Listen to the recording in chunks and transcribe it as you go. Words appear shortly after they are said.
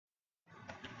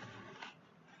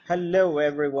Hello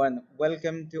everyone,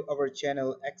 welcome to our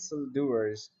channel Excel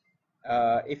Doers.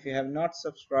 If you have not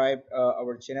subscribed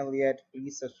our channel yet,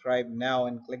 please subscribe now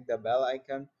and click the bell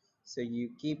icon so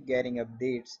you keep getting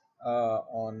updates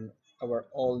on our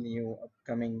all new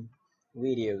upcoming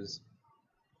videos.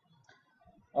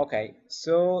 Okay,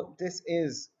 so this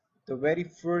is the very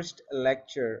first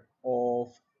lecture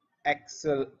of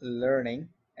Excel learning,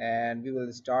 and we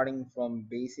will starting from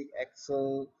basic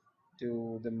Excel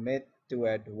to the mid to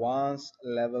advanced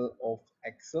level of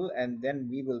Excel, and then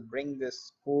we will bring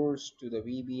this course to the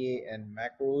VBA and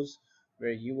macros,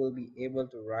 where you will be able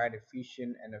to write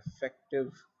efficient and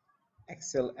effective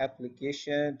Excel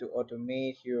application to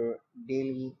automate your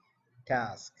daily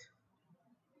task.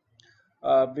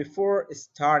 Before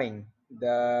starting,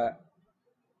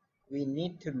 we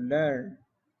need to learn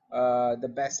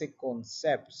the basic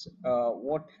concepts.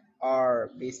 What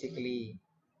are basically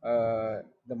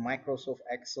the Microsoft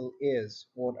Excel is,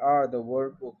 what are the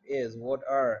workbook is, what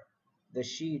are the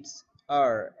sheets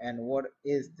are, and what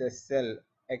is the cell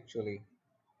actually.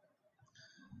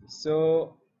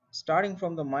 So starting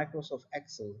from the Microsoft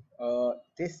Excel,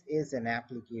 this is an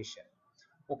application.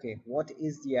 Okay, what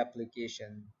is the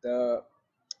application? The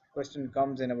question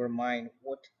comes in our mind,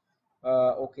 what's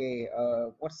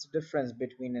the difference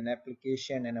between an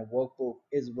application and a workbook?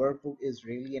 Is workbook is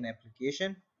really an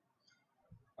application?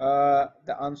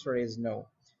 The answer is no.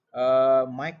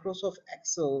 Microsoft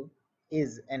Excel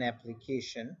is an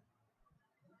application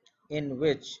in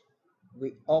which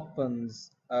we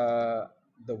opens the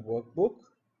workbook,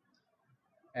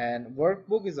 and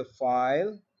workbook is a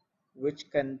file which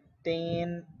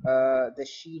contain the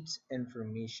sheet's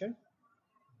information,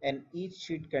 and each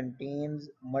sheet contains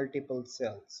multiple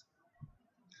cells.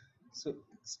 So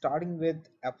starting with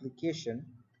application,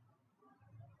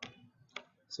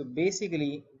 so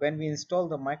basically when we install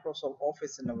the Microsoft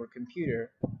Office in our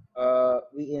computer,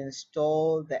 we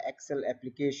install the Excel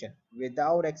application.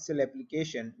 Without Excel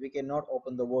application we cannot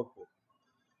open the workbook,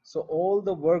 so all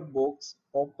the workbooks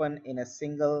open in a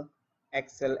single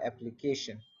Excel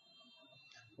application.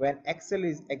 When Excel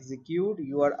is executed,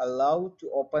 you are allowed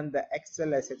to open the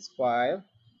xlsx file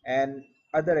and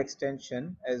other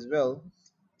extension as well.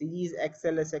 These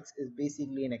xlsx is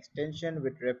basically an extension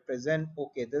which represent,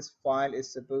 okay, this file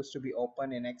is supposed to be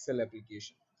open in Excel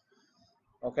application.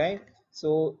 Okay,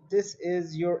 so this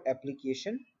is your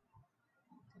application.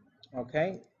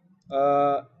 Okay,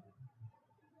 uh,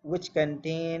 which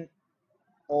contain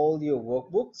all your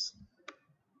workbooks.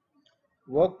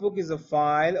 Workbook is a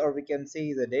file, or we can say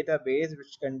is a database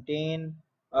which contain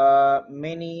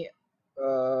many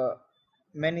uh,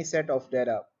 many set of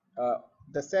data.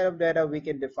 The set of data we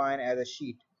can define as a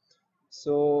sheet.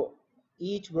 So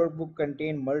each workbook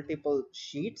contain multiple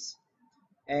sheets,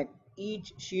 and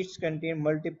each sheets contain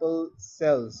multiple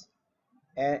cells,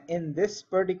 and in this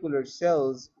particular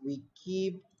cells we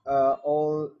keep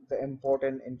all the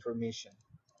important information.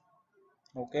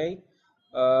 Okay,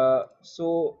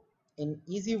 so in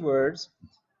easy words,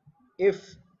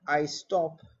 if I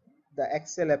stop the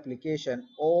Excel application,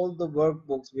 all the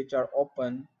workbooks which are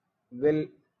open will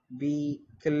be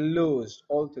closed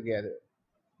altogether.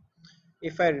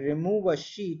 If I remove a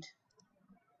sheet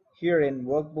here in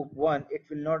workbook 1, it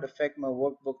will not affect my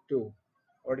workbook 2,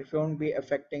 or it won't be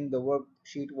affecting the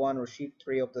worksheet 1 or sheet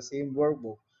 3 of the same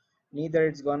workbook. Neither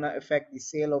it's gonna affect the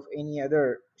sale of any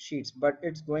other sheets, but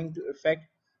it's going to affect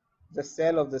the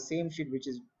cell of the same sheet which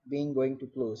is being going to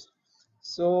close.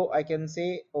 So I can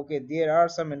say, okay, there are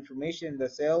some information in the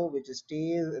cell which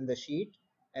stays in the sheet,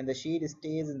 and the sheet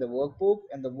stays in the workbook,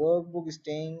 and the workbook is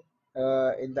staying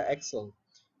in the Excel.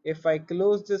 If I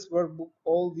close this workbook,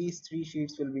 all these three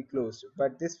sheets will be closed,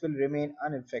 but this will remain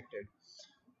unaffected.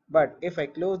 But if I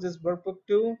close this workbook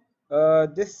too,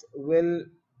 this will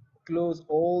close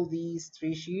all these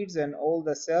three sheets and all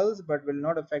the cells, but will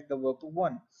not affect the workbook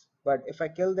 1. But if I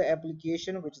kill the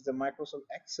application, which is the Microsoft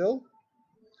Excel,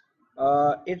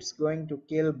 it's going to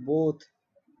kill both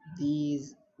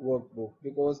these workbook,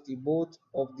 because the both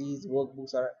of these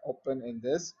workbooks are open in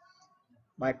this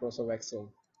Microsoft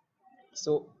Excel.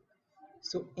 So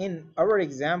in our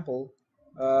example,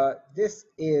 this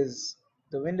is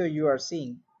the window you are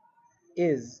seeing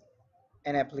is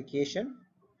an application.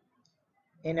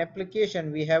 In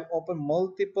application we have open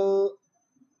multiple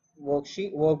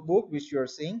workbook which you are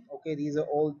seeing. Okay, these are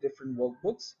all different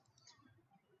workbooks.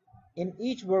 In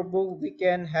each workbook we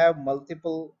can have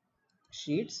multiple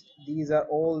sheets. These are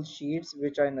all sheets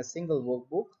which are in a single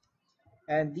workbook,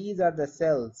 and these are the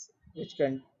cells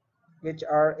which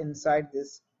are inside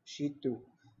this sheet too,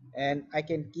 and I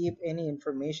can keep any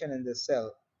information in the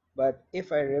cell. But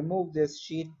if I remove this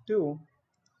sheet 2,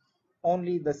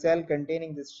 only the cell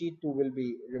containing this sheet 2 will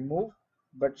be removed,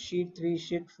 but sheet 3,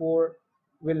 sheet 4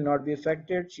 will not be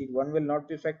affected, sheet 1 will not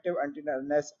be effective until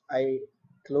unless I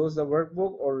close the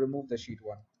workbook or remove the sheet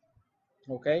 1.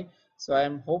 Okay, so I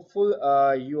am hopeful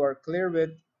you are clear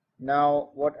with now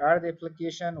what are the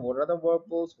application, what are the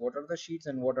workbooks, what are the sheets,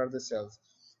 and what are the cells.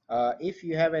 If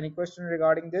you have any question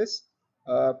regarding this,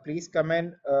 please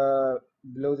comment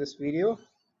below this video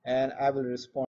and I will respond.